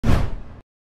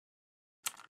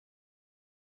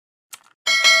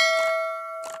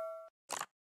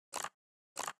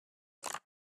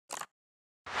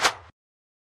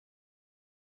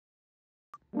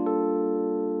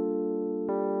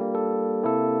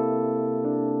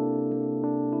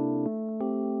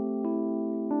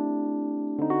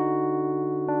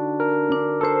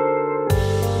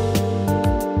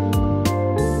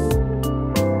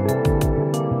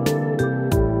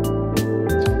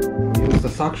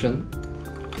suction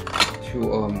to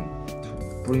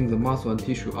bring the muscle and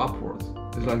tissue upwards.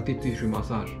 It's like deep tissue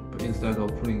massage, but instead of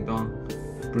pulling down,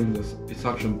 the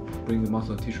suction bring the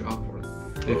muscle and tissue upwards.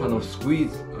 They kind of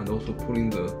squeeze and also pulling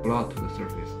the blood to the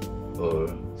surface.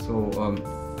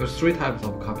 So there's 3 types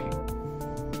of cupping.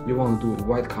 You want to do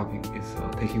white cupping, it's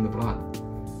taking the blood.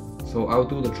 So I'll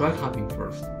do the dry cupping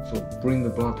first, so bring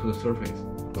the blood to the surface.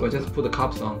 So I just put the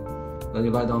cups on, then you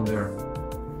lie down there.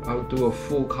 I'll do a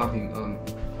full cupping,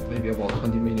 maybe about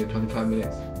 20 minutes, 25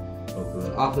 minutes.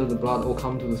 So after the blood all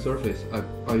come to the surface, I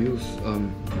will use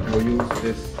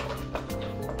this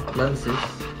lenses.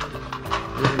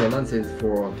 This is the lenses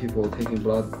for people taking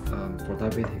blood for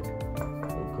diabetic.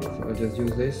 So I just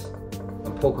use this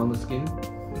and poke on the skin.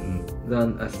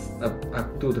 Then I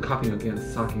do the cupping again,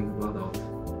 sucking the blood out.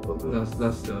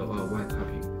 That's the white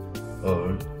cupping.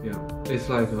 Yeah, it's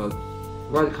like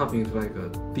white cupping is like a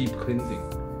deep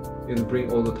cleansing. It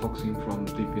bring all the toxin from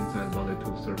deep inside body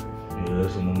to the surface. Yeah,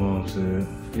 that's what my mom said.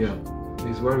 Yeah,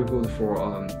 it's very good for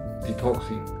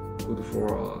detoxing, good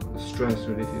for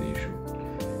stress-related issue.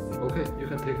 Okay, you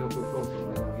can take off your clothes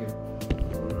right now here.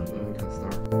 Then we can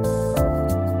start.